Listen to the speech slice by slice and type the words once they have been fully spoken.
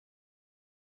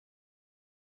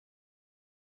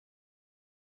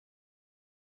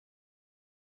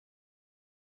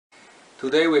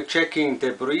Today we're checking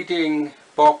the breeding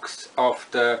box of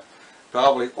the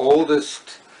probably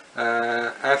oldest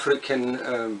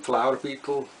African flower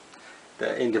beetle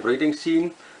in the breeding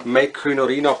scene.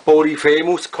 Mecynorrhina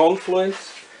Polyphemus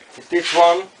confluens is this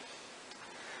one.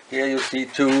 Here you see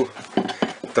two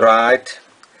dried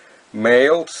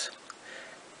males.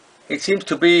 It seems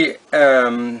to be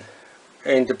in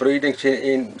the breeding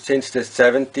since the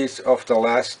 70s of the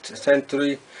last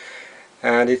century,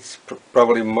 and it's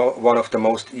probably one of the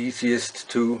most easiest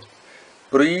to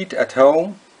breed at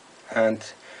home,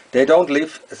 and they don't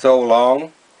live so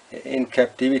long in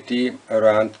captivity,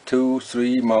 around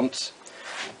 2-3 months,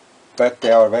 but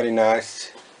they are very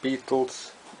nice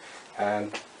beetles,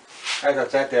 and as I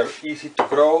said, they're easy to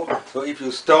grow. So if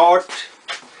you start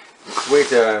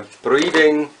with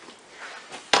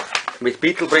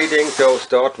beetle breeding, so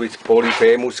start with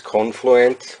Polyphemus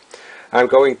confluens. I'm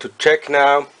going to check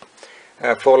now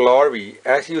for larvae.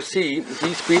 As you see,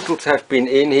 these beetles have been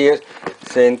in here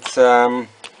since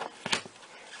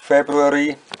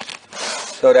February,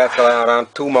 so that's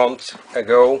around 2 months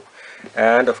ago,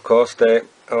 and of course they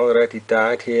already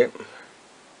died here.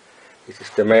 This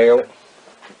is the male,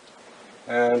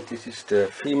 and this is the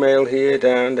female here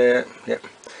down there. Yeah.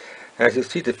 As you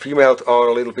see, the females are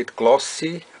a little bit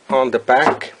glossy on the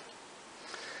back.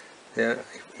 Yeah,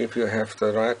 if you have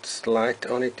the right light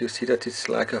on it, you see that it's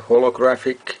like a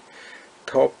holographic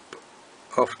top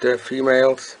of the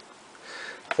females.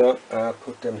 So I'll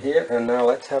put them here, and now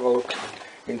let's have a look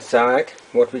inside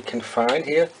what we can find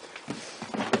here.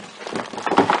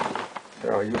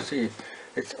 So you see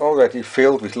it's already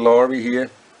filled with larvae here.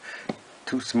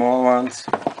 Two small ones.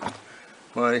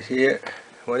 One is here.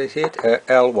 What is it?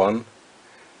 L1,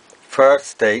 first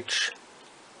stage.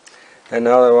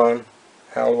 Another one,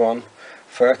 L1,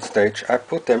 first stage. I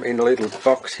put them in a little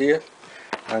box here,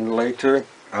 and later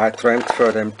I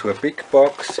transfer them to a big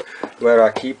box where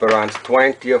I keep around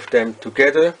 20 of them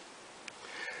together.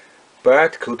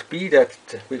 But could be that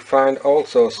we find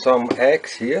also some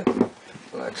eggs here.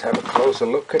 Let's have a closer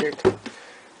look at it.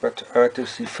 But to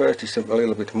see first is a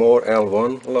little bit more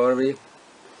L1 larvae.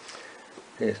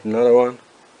 Here's another one.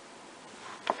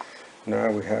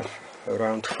 Now we have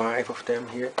around 5 of them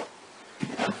here.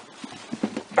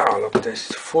 Oh, look, this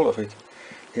is full of it.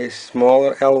 Here's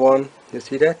smaller L1, you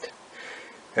see that?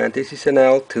 And this is an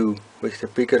L2 with the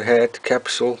bigger head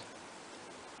capsule.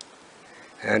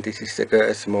 And this is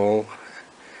a small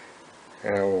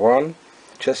L1,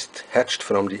 just hatched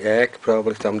from the egg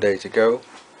probably some days ago.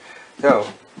 So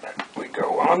we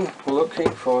go on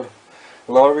looking for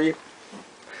larvae.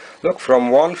 Look, from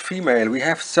one female we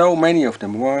have so many of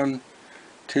them. 1,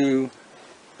 2,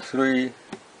 3,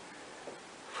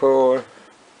 4.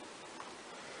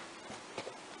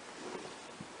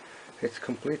 It's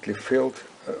completely filled.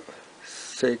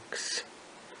 6,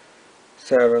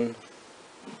 7.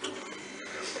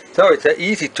 So it's an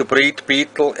easy to breed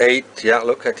beetle. 8. Yeah,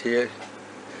 look at here.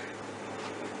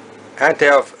 And they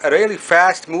are really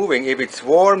fast moving. If it's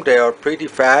warm, they are pretty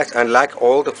fast, and like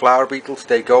all the flower beetles,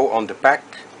 they go on the back.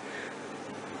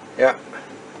 Yeah.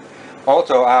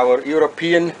 Also our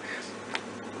European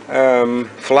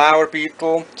flower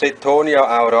beetle, Mecynorrhina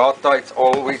aurata, it's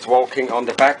always walking on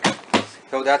the back.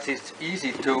 So that is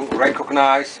easy to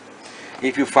recognize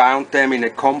if you found them in a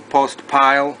compost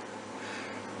pile.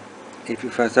 If you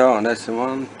find, oh, that's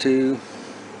 1, 2,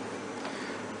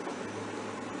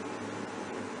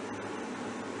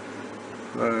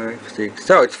 5, 6.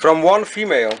 So it's from one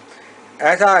female.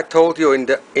 As I told you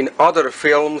in other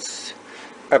films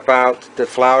about the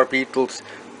flower beetles,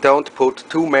 don't put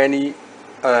too many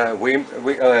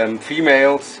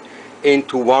females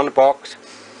into one box,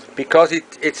 because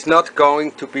it's not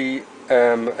going to be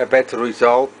a better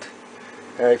result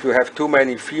if you have too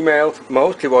many females.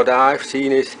 Mostly what I've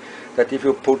seen is that if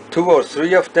you put 2 or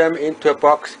 3 of them into a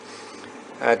box,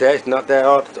 there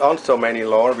aren't so many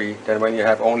larvae than when you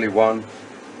have only one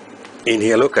in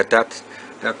here. Look at that,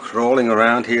 they're crawling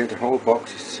around here. The whole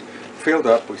box is filled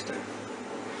up with them.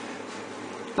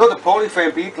 So the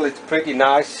Polyphemus beetle is a pretty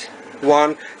nice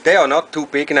one. They are not too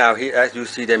big now. Here, as you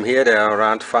see them here, they are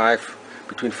around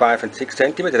between 5 and 6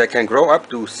 centimeters. They can grow up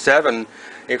to 7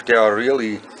 if they are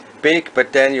really big,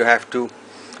 but then you have to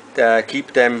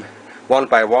keep them one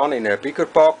by one in a bigger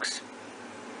box,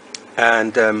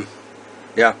 and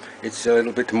yeah, it's a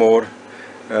little bit more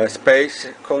space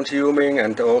consuming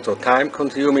and also time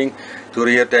consuming to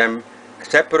rear them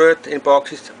separate in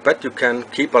boxes, but you can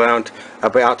keep around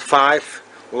about 5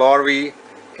 larvae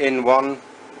in one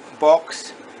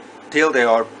box till they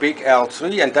are big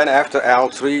L3, and then after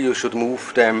L3 you should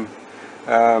move them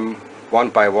one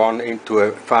by one into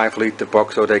a 5-liter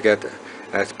box, so they get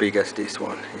as big as this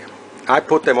one here. I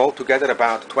put them all together,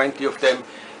 about 20 of them,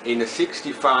 in a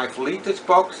 65 liters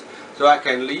box, so I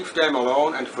can leave them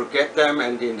alone and forget them,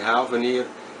 and in half a year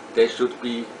they should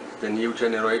be the new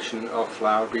generation of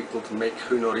flower beetles,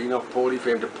 Mecynorrhina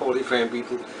the Polyphemus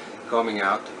beetle, coming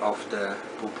out of the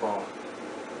pupa.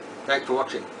 Thanks for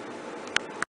watching.